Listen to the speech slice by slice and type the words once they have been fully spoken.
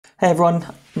Hey everyone,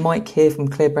 Mike here from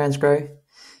Clear Brands Grow.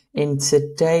 In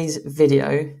today's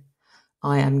video,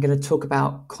 I am going to talk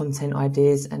about content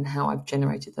ideas and how I've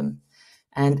generated them.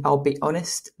 And I'll be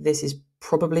honest, this is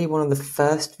probably one of the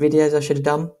first videos I should have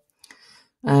done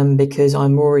because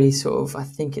I'm already I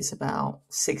think it's about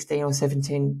 16 or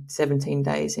 17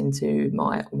 days into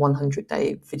my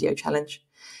 100-day video challenge.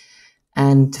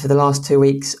 And for the last 2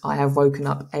 weeks, I have woken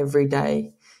up every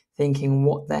day thinking,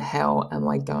 what the hell am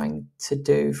I going to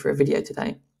do for a video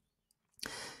today?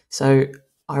 So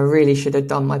I really should have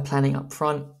done my planning up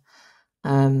front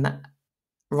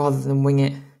rather than wing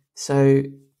it. So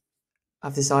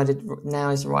I've decided now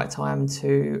is the right time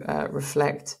to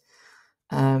reflect,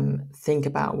 think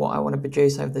about what I want to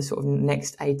produce over the sort of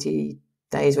next 80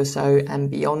 days or so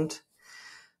and beyond.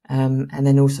 And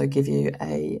then also give you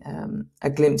a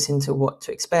glimpse into what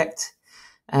to expect,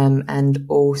 and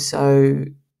also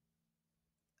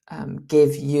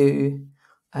give you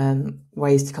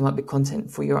ways to come up with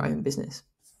content for your own business.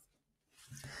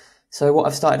 So what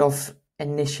I've started off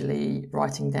initially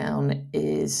writing down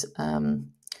is,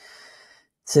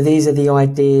 so these are the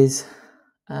ideas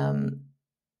or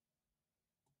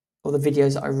the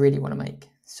videos that I really want to make.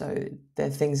 So they're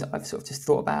things that I've sort of just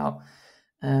thought about,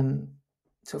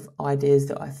 sort of ideas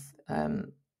that I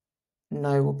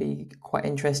know will be quite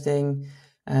interesting,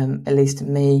 at least to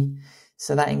me.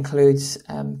 So that includes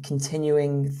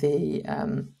continuing the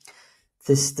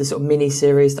sort of mini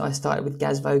series that I started with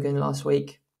Gaz Vogan last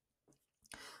week,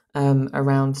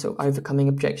 around sort of overcoming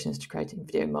objections to creating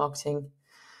video marketing.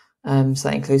 So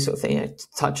that includes sort of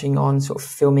touching on sort of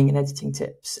filming and editing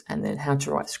tips, and then how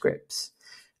to write scripts,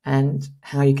 and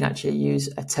how you can actually use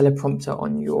a teleprompter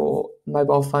on your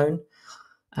mobile phone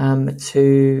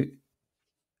to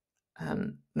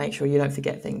make sure you don't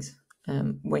forget things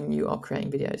when you are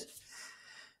creating videos.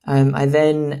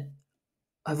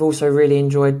 I've also really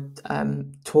enjoyed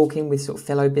talking with sort of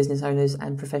fellow business owners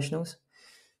and professionals.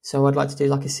 So I'd like to do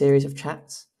like a series of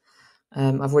chats.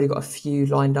 I've already got a few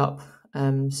lined up.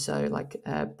 So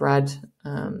Brad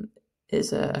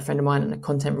is a friend of mine and a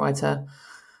content writer.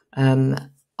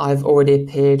 I've already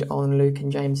appeared on Luke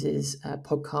and James's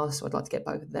podcast, so I'd like to get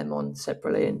both of them on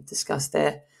separately and discuss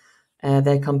their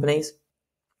companies.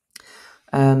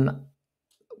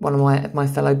 One of my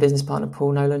fellow business partner,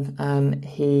 Paul Nolan,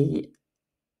 he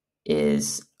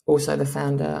is also the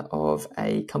founder of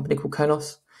a company called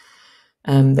Konos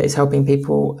that is helping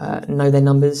people know their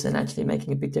numbers and actually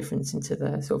making a big difference into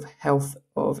the sort of health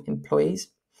of employees.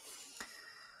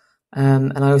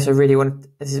 And I also really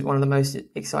this is one of the most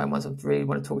exciting ones I really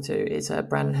want to talk to, is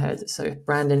Brandon Hurd. So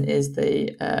Brandon is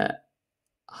the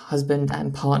husband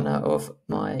and partner of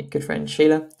my good friend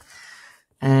Sheila.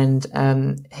 And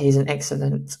he's an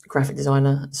excellent graphic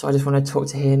designer. So I just want to talk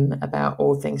to him about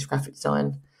all things graphic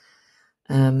design,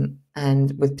 and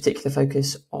with particular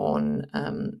focus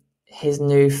on his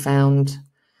newfound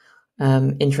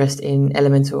interest in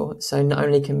Elementor. So not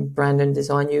only can Brandon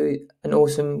design you an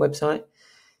awesome website,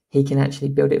 he can actually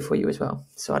build it for you as well.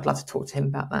 So I'd love to talk to him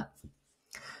about that.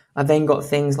 I've then got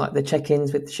things like the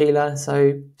check-ins with Sheila.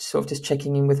 So sort of just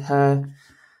checking in with her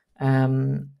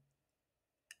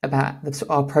about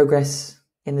our progress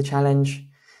in the challenge.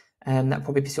 That'll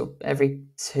probably be sort of every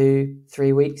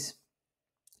 2-3 weeks.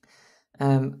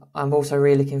 I'm also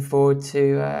really looking forward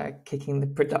to kicking the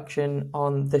production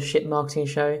on the shit marketing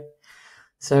show.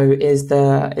 So is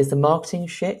the marketing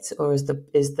shit, or is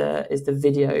the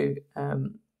video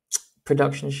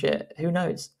production shit? Who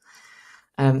knows?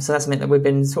 So that's something that we've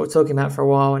been sort of talking about for a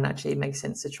while, and actually it makes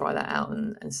sense to try that out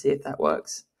and see if that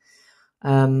works.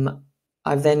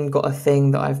 I've then got a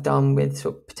thing that I've done with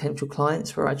sort of potential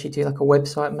clients where I actually do like a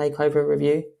website makeover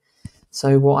review.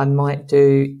 So what I might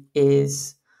do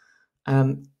is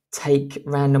take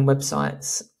random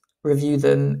websites, review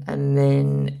them, and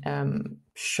then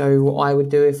show what I would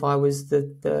do if I was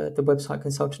the website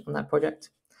consultant on that project.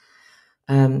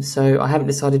 So I haven't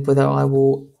decided whether I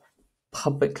will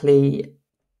publicly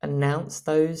announce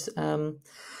those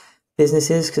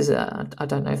businesses, because I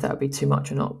don't know if that would be too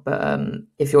much or not. But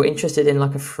if you're interested in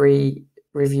like a free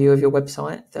review of your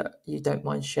website that you don't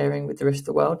mind sharing with the rest of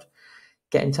the world,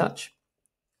 get in touch.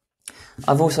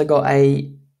 I've also got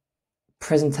a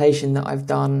presentation that I've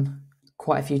done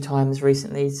quite a few times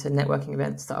recently to networking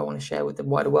events that I want to share with the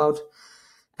wider world,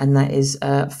 and that is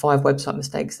 5 website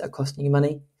mistakes that are costing you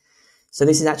money. So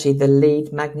this is actually the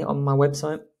lead magnet on my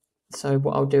website. So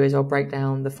what I'll do is I'll break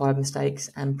down the 5 mistakes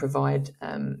and provide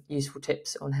useful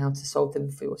tips on how to solve them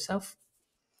for yourself.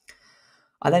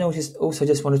 I then also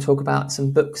just want to talk about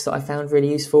some books that I found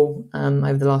really useful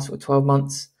over the last 12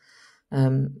 months,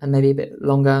 and maybe a bit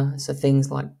longer. So things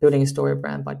like Building a Story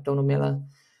Brand by Donald Miller,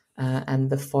 and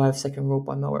the 5-second rule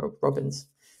by Mel Robbins.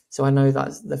 So I know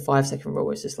that the 5-second rule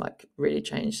has just like really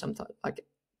changed sometimes, like it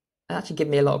actually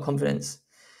given me a lot of confidence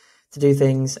to do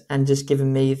things, and just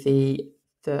given me the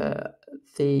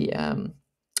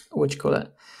what do you call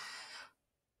it,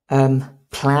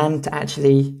 plan to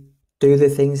actually do the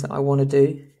things that I want to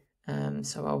do.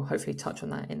 So I'll hopefully touch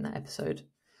on that in that episode.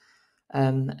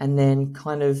 And then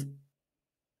kind of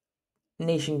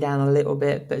niching down a little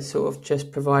bit, but sort of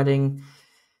just providing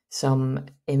some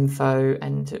info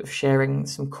and sort of sharing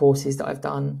some courses that I've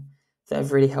done that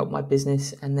have really helped my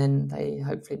business, and then they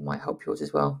hopefully might help yours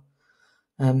as well.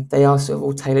 They are sort of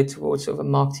all tailored towards sort of a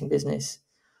marketing business,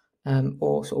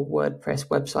 or sort of WordPress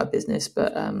website business,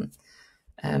 but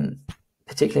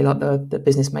particularly like the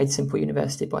Business Made Simple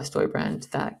University by StoryBrand,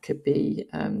 that could be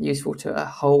useful to a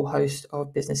whole host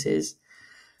of businesses,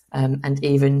 and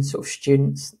even sort of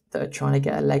students that are trying to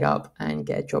get a leg up and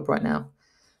get a job right now.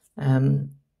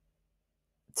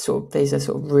 So these are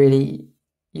sort of really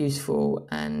useful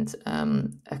and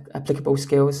applicable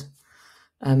skills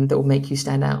that will make you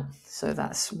stand out. So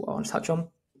that's what I want to touch on.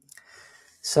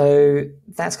 So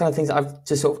that's kind of things that I've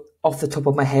just sort of off the top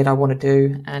of my head I want to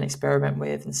do and experiment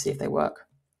with and see if they work.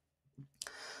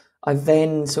 I've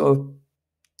then sort of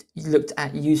looked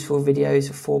at useful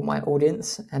videos for my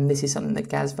audience, and this is something that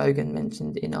Gaz Vogan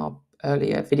mentioned in our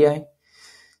earlier video.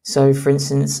 So for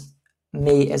instance,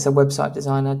 me as a website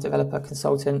designer, developer,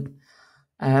 consultant,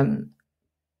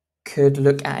 could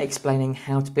look at explaining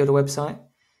how to build a website.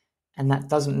 And that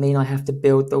doesn't mean I have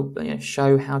to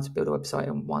show how to build a website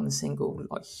in one single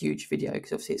like huge video,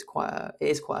 because obviously it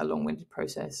is quite a long-winded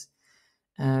process.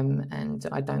 And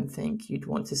I don't think you'd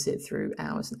want to sit through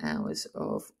hours and hours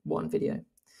of one video.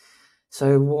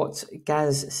 So what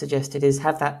Gaz suggested is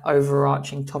have that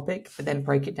overarching topic, but then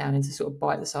break it down into sort of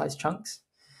bite-sized chunks.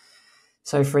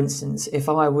 So for instance, if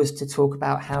I was to talk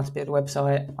about how to build a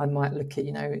website, I might look at,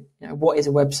 what is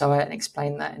a website and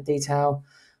explain that in detail.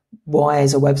 Why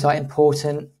is a website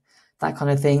important? That kind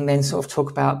of thing. Then sort of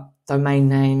talk about domain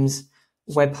names,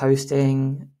 web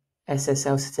hosting,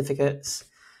 SSL certificates,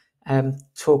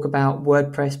 talk about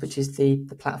WordPress, which is the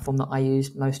platform that I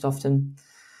use most often.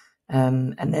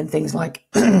 And then things like,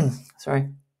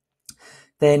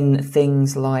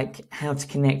 things like how to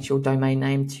connect your domain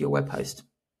name to your web host.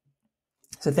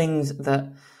 So things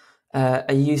that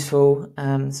are useful,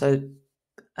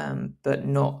 but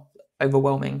not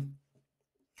overwhelming.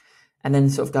 And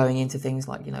then sort of going into things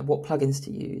like, what plugins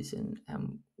to use and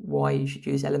why you should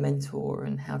use Elementor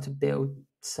and how to build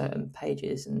certain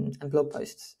pages and blog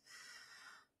posts.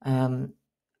 And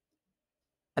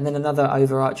then another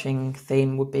overarching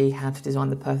theme would be how to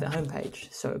design the perfect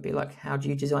homepage. So it would be like, how do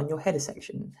you design your header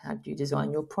section? How do you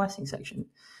design your pricing section?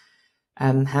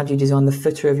 How do you design the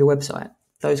footer of your website?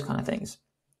 Those kind of things.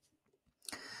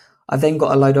 I've then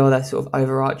got a load of other sort of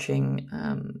overarching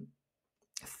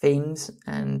themes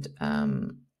and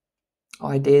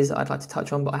ideas that I'd like to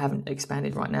touch on, but I haven't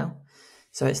expanded right now.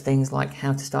 So it's things like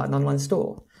how to start an online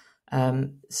store,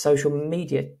 social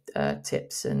media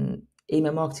tips and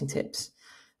email marketing tips,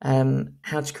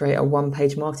 how to create a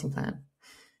one-page marketing plan.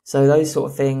 So those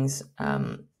sort of things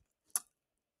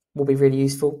will be really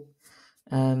useful.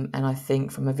 And I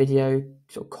think from a video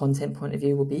sort of content point of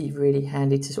view will be really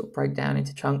handy to sort of break down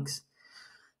into chunks.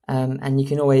 And you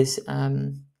can always,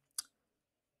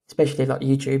 especially like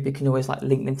YouTube, you can always like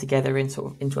link them together in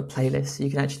sort of into a playlist. So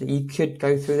you could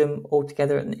go through them all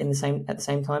together at the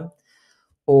same time.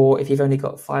 Or if you've only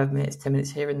got 5 minutes, 10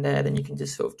 minutes here and there, then you can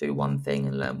just sort of do one thing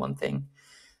and learn one thing.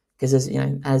 Because as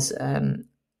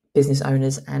business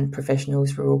owners and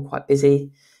professionals, we're all quite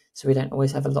busy. So we don't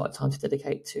always have a lot of time to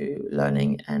dedicate to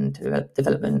learning and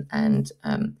development and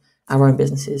our own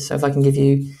businesses. So if I can give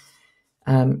you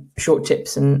short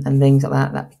tips and things like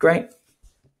that, that'd be great.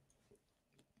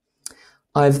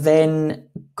 I've then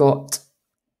got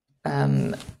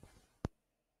an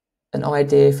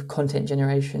idea for content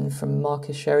generation from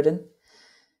Marcus Sheridan.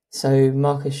 So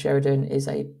Marcus Sheridan is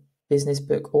a business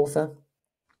book author,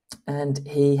 and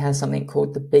he has something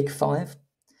called the Big Five.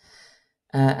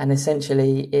 And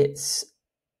essentially it's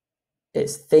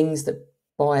things that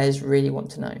buyers really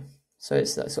want to know. So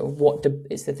it's that sort of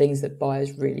it's the things that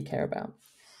buyers really care about.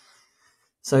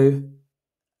 So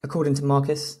according to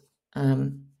Marcus,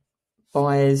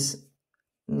 buyers,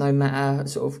 no matter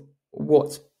sort of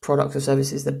what products or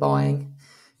services they're buying,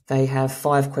 they have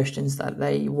 5 questions that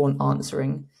they want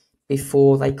answering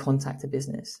before they contact a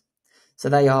business. So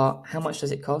they are, how much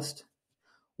does it cost?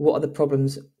 What are the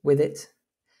problems with it?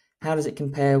 How does it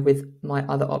compare with my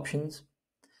other options?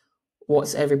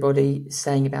 What's everybody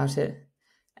saying about it?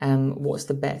 And what's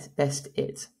the best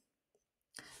it?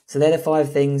 So they're the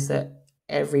 5 things that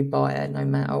every buyer, no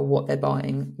matter what they're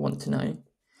buying, want to know.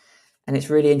 And it's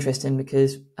really interesting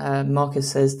because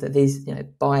Marcus says that these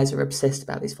buyers are obsessed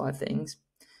about these 5 things,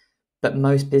 but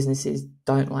most businesses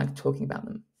don't like talking about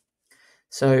them.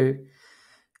 So,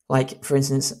 like, for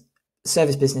instance,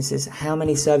 service businesses, how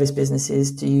many service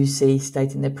businesses do you see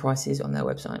stating their prices on their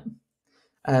website?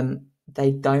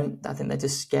 They don't. I think they're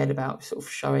just scared about sort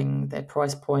of showing their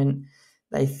price point.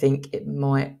 They think it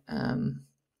might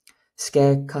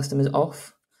scare customers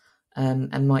off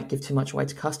and might give too much away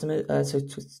to customers, so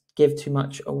to give too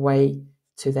much away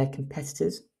to their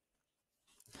competitors.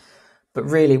 But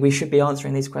really, we should be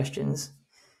answering these questions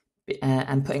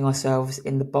and putting ourselves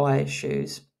in the buyer's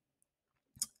shoes.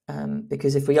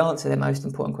 Because if we answer their most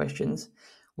important questions,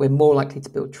 we're more likely to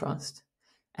build trust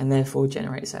and therefore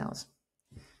generate sales.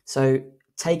 So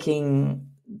taking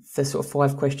the sort of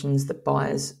 5 questions that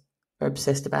buyers are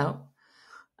obsessed about,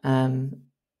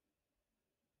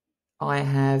 I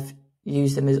have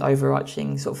used them as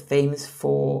overarching sort of themes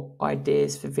for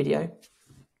ideas for video.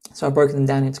 So I've broken them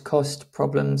down into cost,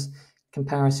 problems,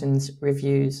 comparisons,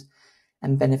 reviews,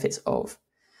 and benefits of.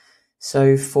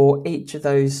 So for each of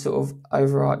those sort of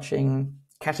overarching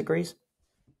categories,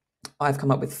 I've come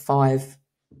up with 5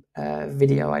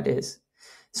 video ideas.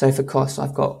 So for cost,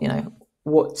 I've got, that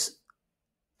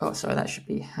should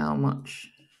be how much.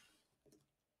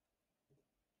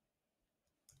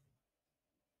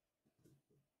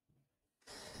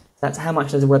 That's how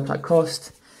much does a website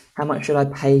cost? How much should I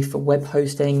pay for web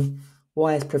hosting?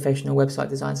 Why is professional website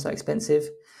design so expensive?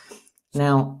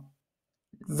 Now,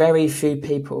 very few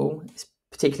people,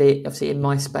 particularly obviously in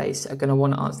my space, are going to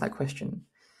want to answer that question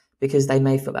because they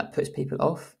may feel that puts people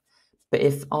off. But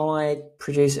if I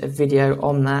produce a video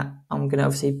on that, I'm going to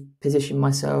obviously position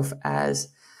myself as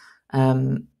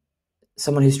someone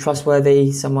who's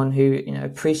trustworthy, someone who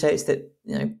appreciates that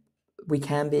we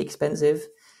can be expensive,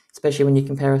 especially when you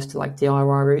compare us to like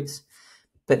DIY routes.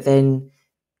 But then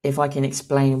if I can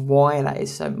explain why that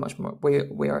is so much more,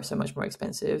 we are so much more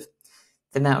expensive,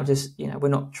 then that'll just,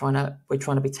 we're trying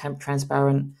to be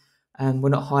transparent. We're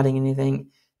not hiding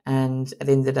anything. And at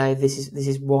the end of the day, this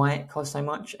is why it costs so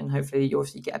much. And hopefully you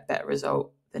obviously get a better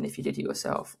result than if you did it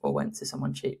yourself or went to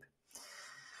someone cheap.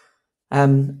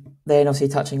 Then obviously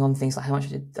touching on things like how much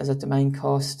does a domain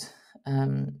cost?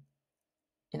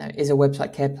 Is a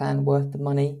website care plan worth the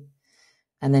money?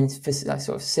 And then for sort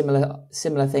of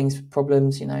similar things,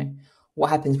 problems, what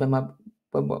happens when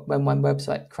one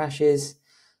website crashes?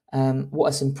 What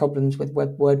are some problems with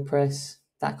WordPress,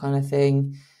 that kind of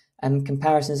thing.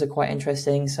 Comparisons are quite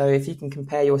interesting. So if you can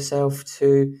compare yourself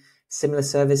to similar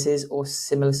services or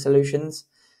similar solutions.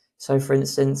 So for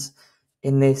instance,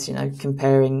 in this,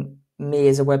 comparing me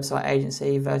as a website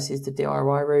agency versus the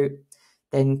DIY route,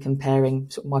 then comparing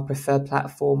sort of my preferred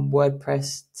platform,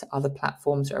 WordPress, to other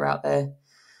platforms that are out there.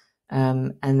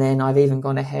 And then I've even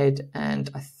gone ahead and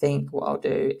I think what I'll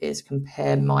do is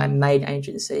compare my main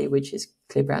agency, which is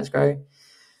Clear Brands Grow,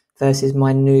 versus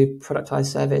my new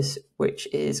productized service,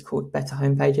 which is called Better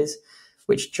Homepages,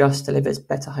 which just delivers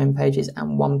better homepages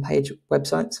and one-page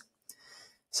websites.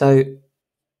 So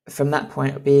from that point,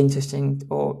 it'll be interesting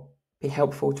or be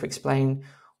helpful to explain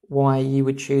why you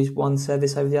would choose one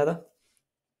service over the other.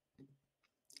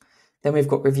 Then we've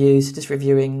got reviews, just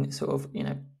reviewing sort of,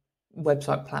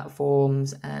 website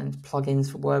platforms and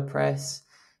plugins for WordPress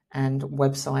and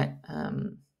website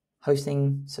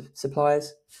hosting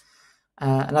suppliers.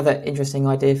 Another interesting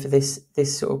idea for this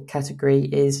sort of category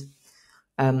is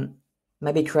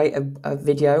maybe create a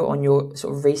video on your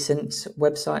sort of recent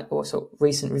website or sort of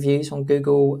recent reviews on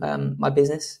Google My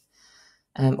Business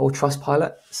or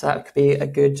Trustpilot. So that could be a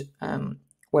good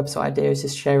website idea, is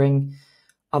just sharing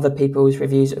other people's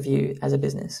reviews of you as a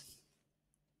business.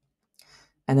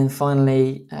 And then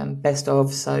finally, best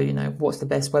of. So, what's the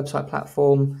best website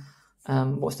platform?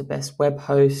 What's the best web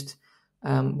host?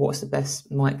 What's the best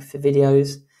mic for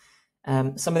videos?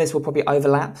 Some of this will probably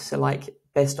overlap. So like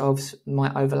best ofs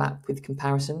might overlap with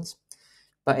comparisons,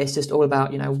 but it's just all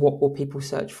about, what will people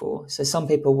search for? So some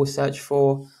people will search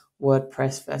for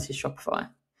WordPress versus Shopify,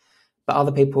 but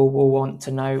other people will want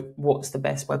to know what's the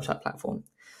best website platform.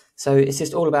 So it's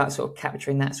just all about sort of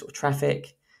capturing that sort of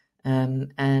traffic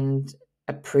and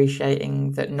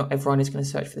appreciating that not everyone is going to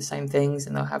search for the same things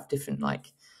and they'll have different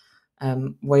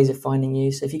ways of finding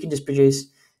you. So if you can just produce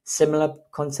similar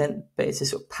content, but it's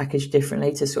just sort of packaged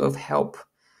differently to sort of help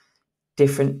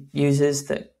different users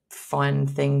that find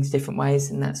things different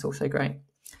ways, and that's also great.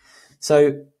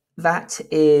 So that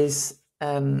is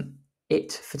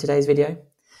it for today's video.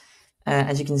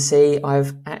 As you can see,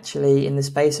 I've actually, in the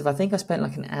space of, I think I spent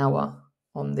like an hour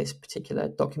on this particular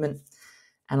document,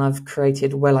 and I've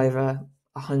created well over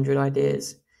 100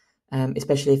 ideas,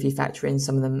 especially if you factor in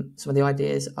some of the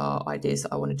ideas are ideas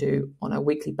that I want to do on a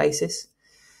weekly basis.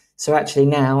 So actually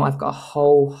now I've got a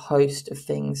whole host of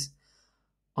things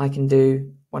I can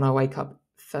do when I wake up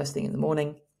first thing in the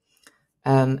morning.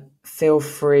 Feel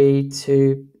free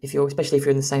to, especially if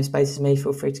you're in the same space as me,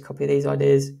 feel free to copy these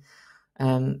ideas.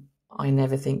 I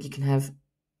never think you can have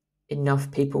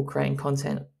enough people creating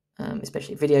content,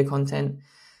 especially video content.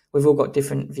 We've all got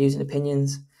different views and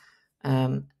opinions.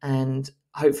 And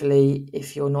hopefully,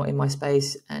 if you're not in my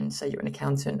space and say you're an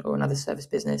accountant or another service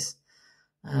business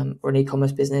or an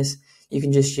e-commerce business, you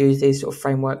can just use these sort of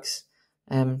frameworks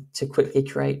to quickly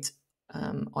create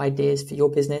ideas for your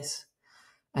business.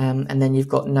 And then you've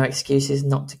got no excuses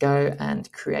not to go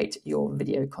and create your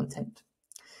video content.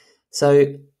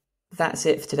 So that's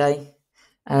it for today.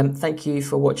 Thank you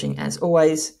for watching as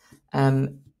always.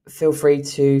 Feel free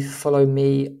to follow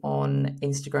me on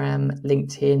Instagram,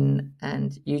 LinkedIn,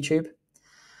 and YouTube,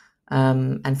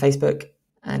 and Facebook.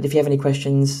 And if you have any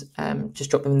questions, just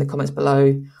drop them in the comments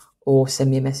below or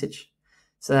send me a message.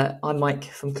 So I'm Mike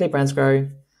from Clear Brands Grow,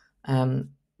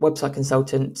 website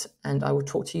consultant, and I will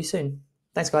talk to you soon.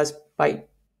 Thanks, guys. Bye.